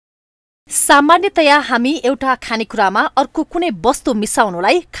सामान्यतया हामी एउटा खानेकुरामा अर्को कुनै वस्तु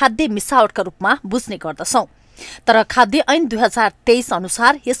मिसाउनुलाई खाद्य मिसावटका रूपमा बुझ्ने गर्दछौं। तर खाद्य ऐन 2023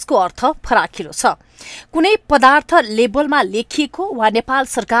 अनुसार यसको अर्थ फराकिलो छ। कुनै पदार्थ लेबलमा लेखिएको वा नेपाल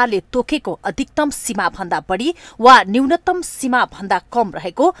सरकारले तोकेको अधिकतम सीमा भन्दा बढी वा न्यूनतम सीमा भन्दा कम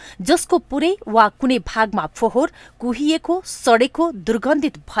रहेको, जसको पुरै वा कुनै भागमा फोहोर, कुहिएको, सडेको,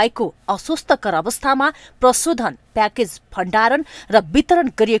 दुर्गन्धित भएको, अस्वस्थकर अवस्थामा प्रशोधन, प्याकेज, भण्डारण र वितरण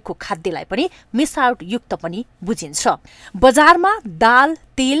गरिएको खाद्यलाई पनि मिसावट युक्त पनि बुझिन्छ। बजारमा दाल,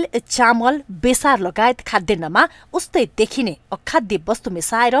 तेल, चामल, बेसार लगायत खाद्यान्नमा उस्तै देखिने अखाद्य वस्तु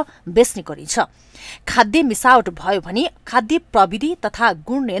मिसाएर बेच्ने गरिन्छ। खाद्य मिसावट भयो भने खाद्य प्रविधि तथा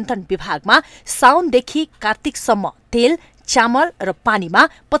गुण नियन्त्रण विभागमा साउनदेखि कार्तिकसम्म तेल, चामल र पानीमा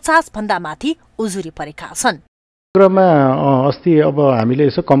 50 भन्दा माथि उजुरी परेका छन्। अस्ति अब हामीले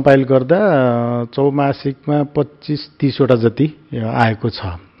यसो कम्पाइल गर्दा चौमासिकमा 25-30 वटा जति आएको छ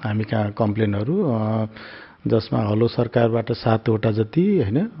हामी कहाँ कम्प्लेनहरू, जसमा हलो सरकारबाट 7 वटा जति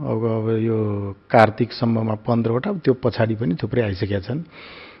हैन, अब यो कार्तिकसम्ममा 15 वटा, त्यो पछाडि पनि थुप्रै आइसकेका छन्।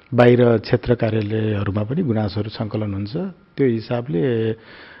 बाहिर क्षेत्र कार्यालयहरूमा पनि गुनासोहरू सङ्कलन हुन्छ। त्यो हिसाबले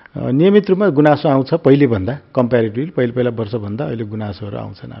नियमित रूपमा गुनासो आउँछ पहिले भन्दा, कम्पेरिटिभली पहिला वर्षभन्दा अहिले गुनासोहरू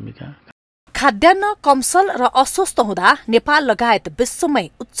आउँछन् हामी कहाँ। खाद्यान्न कमसल र अस्वस्थ हुँदा नेपाल लगायत विश्वमै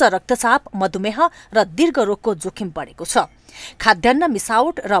उच्च रक्तचाप, मधुमेह र दीर्घ रोगको जोखिम बढेको छ। खाद्यान्न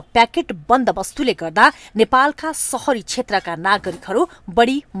मिसावट र प्याकेट बन्दोबस्तुले गर्दा नेपालका शहरी क्षेत्रका नागरिकहरू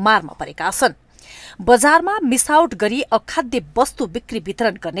बढी मारमा परेका छन्। बजारमा मिसावट गरी अखाद्य वस्तु बिक्री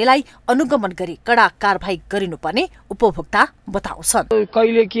वितरण गर्नेलाई अनुगमन गरी कडा कारबाही गरिनुपर्ने उपभोक्ता बताउँछन्।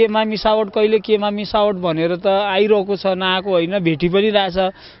 कहिले केमा मिसावट भनेर त आइरहेको छ, नआएको होइन, भेटी पनि रहेछ।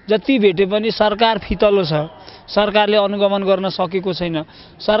 जति भेटे पनि सरकार फितलो छ, सरकारले अनुगमन गर्न सकेको छैन।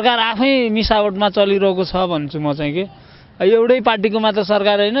 सरकार आफै मिसावटमा चलिरहेको छ भन्छु म चाहिँ के। एउटै पार्टीको मात्र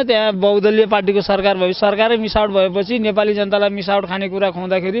सरकार होइन, त्यहाँ बहुदलीय पार्टीको सरकार भयो, सरकारै मिसावट भएपछि नेपाली जनतालाई मिसावट खानेकुरा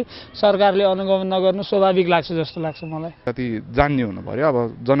खुवाउँदाखेरि सरकारले अनुगमन नगर्नु स्वाभाविक लाग्छ जस्तो लाग्छ मलाई। कति जान्ने हुनु पर्यो,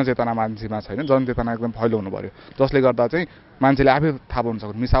 अब जनचेतना मान्छेमा छैन, जनचेतना एकदम फैलाउनु पर्यो, जसले गर्दा चाहिँ मान्छेले आफै थाहा पाउन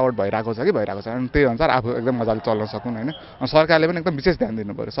सक्नु मिसावट भइरहेको छ कि भइरहेको छ, अनि त्यही अनुसार आफू एकदम मजाले चल्न सक्नु होइन। सरकारले पनि एकदम विशेष ध्यान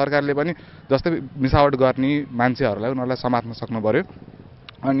दिनु पर्यो। सरकारले पनि जस्तै मिसावट गर्ने मान्छेहरूलाई उनीहरूलाई समात्न सक्नु पर्यो।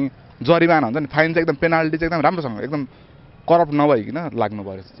 अनि जरिमाना हुन्छ नि, फाइन चाहिँ एकदम पेनाल्टी चाहिँ एकदम राम्रोसँग एकदम करप्ट नभइकन लाग्नु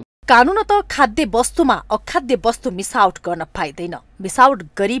पर्यो। कानूनत खाद्य वस्तुमा अखाद्य वस्तु मिसावट गर्न पाइँदैन। मिसावट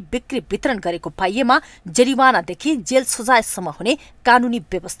गरी बिक्री वितरण गरेको पाइएमा जरिवानादेखि जेल सजायसम्म हुने कानूनी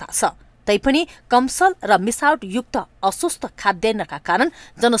व्यवस्था छ। तैपनि कमसल र मिसावट युक्त अस्वस्थ खाद्यान्नका कारण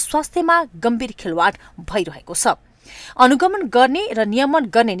जनस्वास्थ्यमा गम्भीर खेलवाड भइरहेको छ। अनुगमन गर्ने र नियमन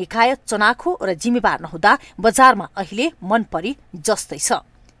गर्ने निकाय चनाखो र जिम्मेवार नहुँदा बजारमा अहिले मनपरी जस्तै छ।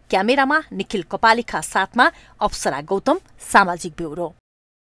 क्यामेरामा निखिल कपालीका साथमा अप्सरा गौतम, सामाजिक ब्युरो।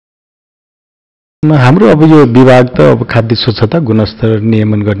 हाम्रो अब यो विभाग त अब खाद्य स्वच्छता गुणस्तर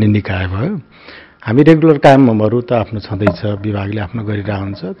नियमन गर्ने निकाय भयो। हामी रेगुलर कामहरू त आफ्नो छँदैछ, विभागले आफ्नो गरिरहेको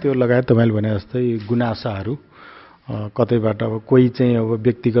हुन्छ। त्यो लगायत तपाईँले भने जस्तै गुनासाहरू कतैबाट अब कोही चाहिँ अब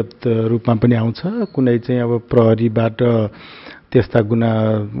व्यक्तिगत रूपमा पनि आउँछ, कुनै चाहिँ अब प्रहरीबाट त्यस्ता गुना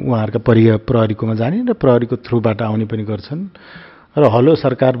उहाँहरूका प्रहरीकोमा जाने र प्रहरीको थ्रुबाट आउने पनि गर्छन्। र हलो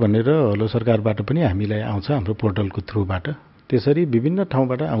सरकार भनेर हलो सरकारबाट पनि हामीलाई आउँछ, हाम्रो पोर्टलको थ्रुबाट। त्यसरी विभिन्न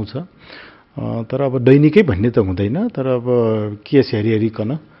ठाउँबाट आउँछ। तर अब दैनिकै भन्ने त हुँदैन, तर अब केस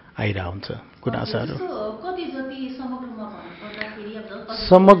हेरिकन आइरहेको हुन्छ गुनासाहरू।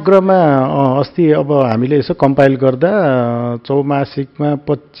 समग्रमा अस्ति अब हामीले यसो कम्पाइल गर्दा चौमासिकमा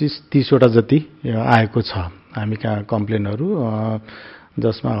 25-30 वटा जति आएको छ हामी कहाँ कम्प्लेनहरू,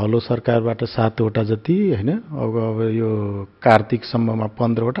 जसमा हलो सरकारबाट 7 वटा जति हैन, अब यो कार्तिकसम्ममा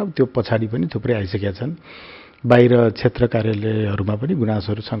 15 वटा, त्यो पछाडि पनि थुप्रै आइसकेका छन्। बाहिर क्षेत्र कार्यालयहरूमा पनि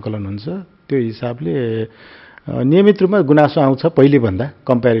गुनासोहरू सङ्कलन हुन्छ। त्यो हिसाबले नियमित रूपमा गुनासो आउँछ पहिले भन्दा,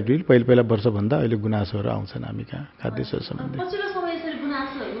 कम्पेरिटिभली पहिला वर्षभन्दा अहिले गुनासोहरू आउँछन् हामी कहाँ खाद्य सम्बन्धी।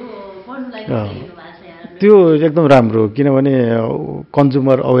 त्यो एकदम राम्रो, किनभने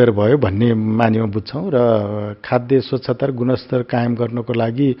कन्ज्युमर अवेर भयो भन्ने मानेमा बुझ्छौँ र खाद्य स्वच्छता र गुणस्तर कायम गर्नको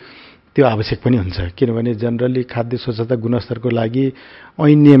लागि त्यो आवश्यक पनि हुन्छ। किनभने जनरली खाद्य स्वच्छता गुणस्तरको लागि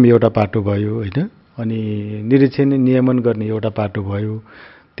ऐन नियम एउटा पाटो भयो होइन, अनि निरीक्षण नियमन गर्ने एउटा पाटो भयो,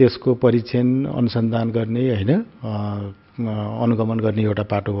 त्यसको परीक्षण अनुसन्धान गर्ने होइन, अनुगमन गर्ने एउटा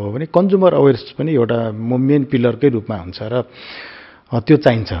पाटो भयो भने कन्ज्युमर अवेयरनेस पनि एउटा मेन पिलरकै रूपमा हुन्छ र त्यो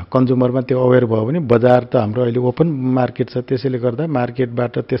चाहिन्छ। कन्ज्युमरमा त्यो अवेर भयो भने बजार त हाम्रो अहिले ओपन मार्केट छ, त्यसैले गर्दा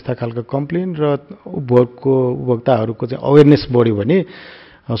मार्केटबाट त्यस्ता खालको कम्प्लेन र उपभोक्ताहरूको चाहिँ अवेरनेस बढ्यो भने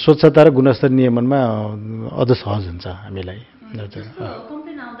स्वच्छता र गुणस्तर नियमनमा अझ सहज हुन्छ हामीलाई।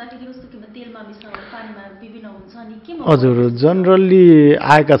 हजुर जनरली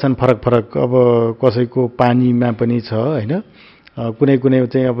आएका छन् फरक फरक। अब कसैको पानीमा पनि छ होइन, कुनै कुनै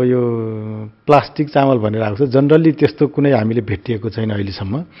चाहिँ अब यो प्लास्टिक चामल भनेर आएको छ। जनरली त्यस्तो कुनै हामीले भेटिएको छैन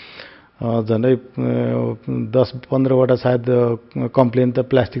अहिलेसम्म। झन्डै 10-15वटा सायद कम्प्लेन त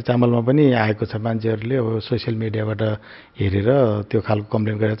प्लास्टिक चामलमा पनि आएको छ। मान्छेहरूले अब सोसियल मिडियाबाट हेरेर त्यो खालको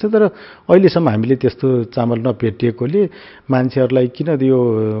कम्प्लेन गरेको छ। तर अहिलेसम्म हामीले त्यस्तो चामल नभेटिएकोले मान्छेहरूलाई किन यो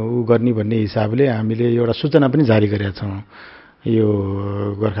गर्ने भन्ने हिसाबले हामीले एउटा सूचना पनि जारी गरेका छौँ। यो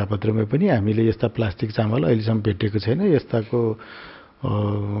गोर्खापत्रमै पनि हामीले यस्ता प्लास्टिक चामल अहिलेसम्म भेटिएको छैन, यस्ताको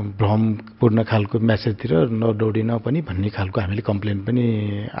भ्रमपूर्ण खालको मेसेजतिर नदौडिन पनि भन्ने खालको हामीले कम्प्लेन पनि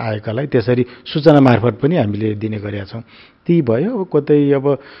आएकालाई त्यसरी सूचना मार्फत पनि हामीले दिने गरेका छौँ। ती भयो। अब कतै अब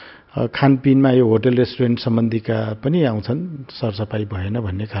खानपिनमा यो होटल रेस्टुरेन्ट सम्बन्धीका पनि आउँछन्, सरसफाइ भएन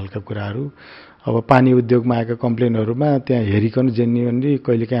भन्ने खालका कुराहरू। अब पानी उद्योगमा आएका कम्प्लेनहरूमा त्यहाँ हेरिकन जेन्युनली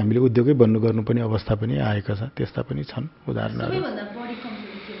कहिलेकाहीँ हामीले उद्योगै बन्द गर्नुपर्ने अवस्था पनि आएका छ। त्यस्ता पनि छन् उदाहरणहरू।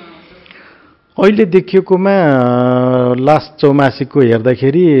 अहिले देखिएकोमा लास्ट चौमासीको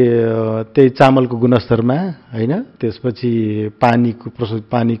हेर्दाखेरि त्यही चामलको गुणस्तरमा होइन, त्यसपछि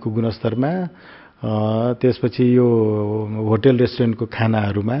पानीको गुणस्तरमा, त्यसपछि यो होटल रेस्टुरेन्टको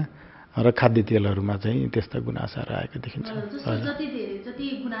खानाहरूमा र खाद्य तेलहरूमा चाहिँ त्यस्ता गुनासाहरू आएको देखिन्छ।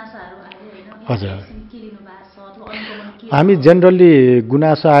 हजुर, हामी जेनरली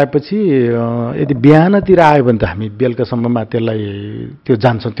गुनासो आएपछि यदि बिहानतिर आयो भने त हामी बेलुकासम्ममा त्यसलाई त्यो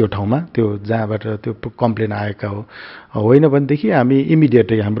जान्छौँ त्यो ठाउँमा, त्यो जहाँबाट त्यो कम्प्लेन आएका होइन भनेदेखि हामी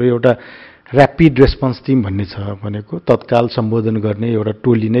इमिडिएटै हाम्रो एउटा ऱ्यापिड रेस्पोन्स टिम भन्ने छ भनेको तत्काल सम्बोधन गर्ने एउटा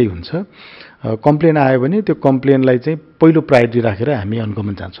टोली नै हुन्छ। कम्प्लेन आयो भने त्यो कम्प्लेनलाई चाहिँ पहिलो प्रायोरिटी राखेर हामी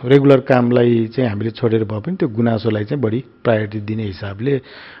अनुगमन जान्छौँ। रेगुलर कामलाई चाहिँ हामीले छोडेर भए पनि त्यो गुनासोलाई चाहिँ बढी प्रायोरिटी दिने हिसाबले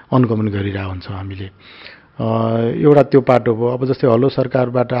अनुगमन गरिरहेको हुन्छौँ हामीले। एउटा त्यो पाटो भयो। अब जस्तै हलो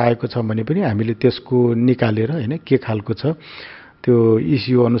सरकारबाट आएको छ भने पनि हामीले त्यसको निकालेर होइन के खालको छ त्यो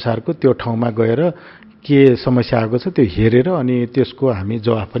इस्यु अनुसारको त्यो ठाउँमा गएर के समस्या आएको छ त्यो हेरेर अनि त्यसको हामी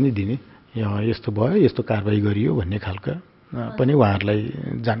जवाफ पनि दिने, यस्तो भयो, यस्तो कारबाही गरियो भन्ने खालका पनि उहाँहरूलाई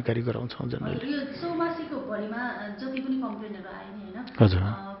जानकारी गराउँछौँ जनरली। हजुर,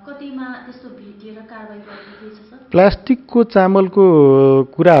 प्लास्टिकको चामलको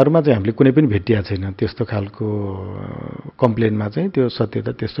कुराहरूमा चाहिँ हामीले कुनै पनि भेटिएको छैन। त्यस्तो खालको कम्प्लेनमा चाहिँ त्यो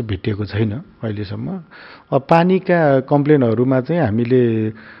सत्यता त्यस्तो भेटिएको छैन अहिलेसम्म। अब पानीका कम्प्लेनहरूमा चाहिँ हामीले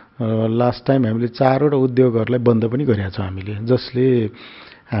लास्ट टाइम हामीले 4वटा उद्योगहरूलाई बन्द पनि गरेका छौँ हामीले, जसले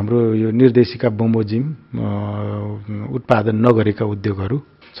हाम्रो यो निर्देशिका बमोजिम उत्पादन नगरेका उद्योगहरू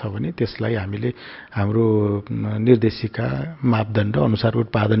छ भने त्यसलाई हामीले हाम्रो निर्देशिका मापदण्ड अनुसार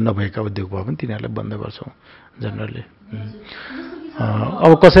उत्पादन नभएका उद्योग भयो भने तिनीहरूलाई बन्द गर्छौँ जनरली।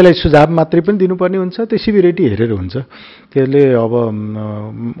 अब कसैलाई सुझाव मात्रै पनि दिनुपर्ने हुन्छ, त्यो सिभिरिटी हेरेर हुन्छ। त्यसले अब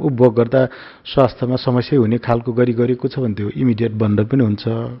उपभोग गर्दा स्वास्थ्यमा समस्या हुने खालको गरेको छ भने त्यो इमिडिएट बन्द पनि हुन्छ,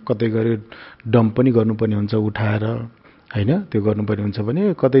 कतै गरी डम्प पनि गर्नुपर्ने हुन्छ उठाएर होइन, त्यो गर्नुपर्ने हुन्छ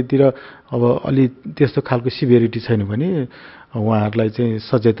भने कतैतिर अब अलि त्यस्तो खालको सिभिरिटी छैन भने उहाँहरूलाई चाहिँ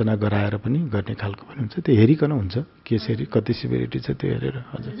सचेतना गराएर पनि गर्ने खालको पनि हुन्छ। त्यो हेरिकन हुन्छ कसरी कति सिभिरिटी छ त्यो हेरेर।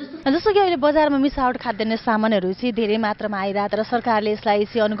 हजुर, जस्तो कि अहिले बजारमा मिसावट खाद्यान्न सामानहरू चाहिँ धेरै मात्रामा आइरहेको तर सरकारले यसलाई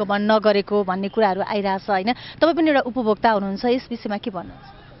चाहिँ अनुगमन नगरेको भन्ने कुराहरू आइरहेछ होइन, तपाईँ पनि एउटा उपभोक्ता हुनुहुन्छ, यस विषयमा के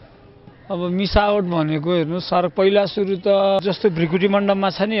भन्नुहुन्छ? अब मिसावट भनेको हेर्नु सर, पहिला सुरु त जस्तो भृकुटी मण्डपमा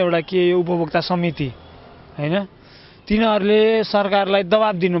छ नि एउटा के उपभोक्ता समिति होइन, तिनीहरूले सरकारलाई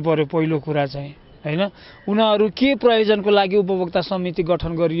दबाब दिनु पर्यो पहिलो कुरा चाहिँ होइन। उनीहरू के प्रयोजनको लागि उपभोक्ता समिति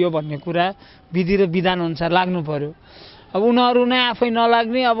गठन गरियो भन्ने कुरा विधि र विधान अनुसार लाग्नु पर्यो। अब उनीहरू नै आफै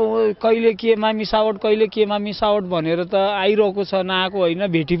नलाग्ने, अब कहिले केमा मिसावट कहिले केमा मिसावट भनेर त आइरहेको छ, नआएको होइन,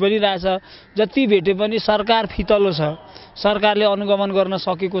 भेटी पनि रहेछ। जति भेटे पनि सरकार फितलो छ, सरकारले अनुगमन गर्न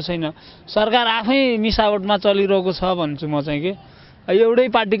सकेको छैन। सरकार आफै मिसावटमा चलिरहेको छ भन्छु म चाहिँ के। एउटै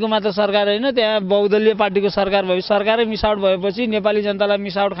पार्टीको मात्र सरकार होइन, त्यहाँ बहुदलीय पार्टीको सरकार भयो, सरकारै मिसावट भएपछि नेपाली जनतालाई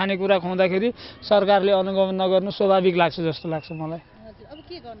मिसावट खाने कुरा खुवाउँदाखेरि सरकारले अनुगमन नगर्नु स्वाभाविक लाग्छ जस्तो लाग्छ मलाई। अब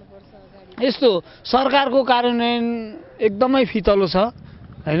के गर्नुपर्छ? यस्तो सरकारको कार्यान्वयन एकदमै फितलो छ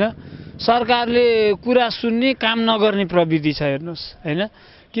होइन, सरकारले कुरा सुन्ने काम नगर्ने प्रविधि छ हेर्नुहोस् होइन।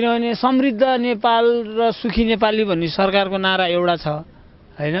 किनभने समृद्ध नेपाल र सुखी नेपाली भन्ने सरकारको नारा एउटा छ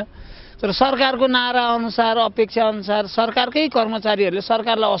होइन, तर सरकारको नारा अनुसार अपेक्षा अनुसार सरकारकै कर्मचारीहरूले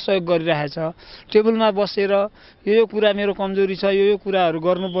सरकारलाई असहयोग गरिरहेछ। टेबलमा बसेर यो कुरा मेरो कमजोरी छ, यो कुराहरू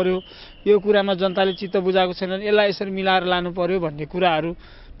गर्नु पर्यो, यो कुरामा जनताले चित्त बुझाएको छैन, यसलाई यसरी मिलाएर लानु पर्यो भन्ने कुराहरू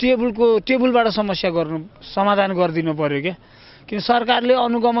टेबलबाट समस्या समाधान गरिदिनु पर्यो क्या। किन सरकारले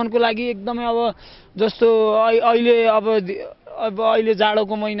अनुगमनको लागि एकदमै अब जस्तो अहिले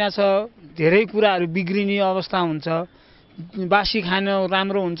जाडोको महिना छ, धेरै कुराहरू बिग्रिने अवस्था हुन्छ, बासी खान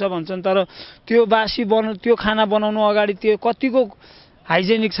राम्रो हुन्छ भन्छन्, तर त्यो त्यो खाना बनाउनु अगाडि त्यो कतिको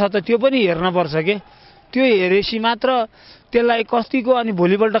हाइजेनिक छ त त्यो पनि हेर्नुपर्छ के। त्यो हेरेपछि मात्र त्यसलाई कतिको अनि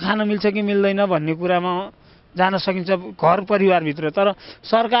भोलिपल्ट खान मिल्छ कि मिल्दैन भन्ने कुरामा जान सकिन्छ घर परिवारभित्र। तर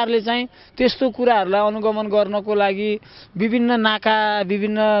सरकारले चाहिँ त्यस्तो कुराहरूलाई अनुगमन गर्नको लागि विभिन्न नाका,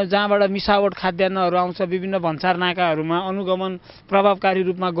 विभिन्न जहाँबाट मिसावट खाद्यान्नहरू आउँछ, विभिन्न भन्सार नाकाहरूमा अनुगमन प्रभावकारी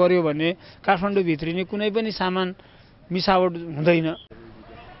रूपमा गर्यो भने काठमाडौँ भित्रिने कुनै पनि सामान मिसावट हुँदैन।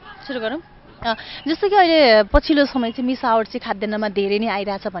 सुरु गरौँ। जस्तो कि अहिले पछिल्लो समय चाहिँ मिसावट चाहिँ खाद्यान्नमा धेरै नै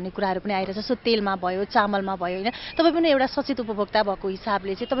आइरहेछ भन्ने कुराहरू पनि आइरहेछ। सो तेलमा भयो, चामलमा भयो होइन। तपाईँ पनि एउटा सचेत उपभोक्ता भएको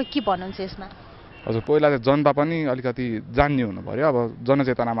हिसाबले चाहिँ तपाईँ के भन्नुहुन्छ यसमा? हजुर, पहिला चाहिँ जनता पनि अलिकति जान्ने हुनु पऱ्यो। अब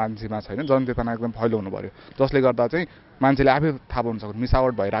जनचेतना मान्छेमा छैन, जनचेतना एकदम फैलाउनु पऱ्यो, जसले गर्दा चाहिँ मान्छेले आफै थाहा पाउन सकुन्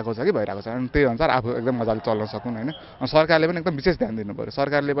मिसावट भइरहेको छ कि भइरहेको छ, अनि त्यही अनुसार आफू एकदम मजाले चल्न सकुन् होइन। सरकारले पनि एकदम विशेष ध्यान दिनु पऱ्यो।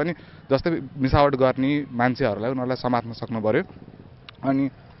 सरकारले पनि जस्तै मिसावट गर्ने मान्छेहरूलाई उनीहरूलाई समात्न सक्नु पऱ्यो। अनि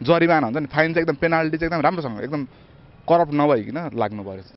जरिमाना हुन्छ नि, फाइन चाहिँ एकदम पेनाल्टी चाहिँ एकदम राम्रोसँग एकदम करप्ट नभइकन लाग्नु पऱ्यो।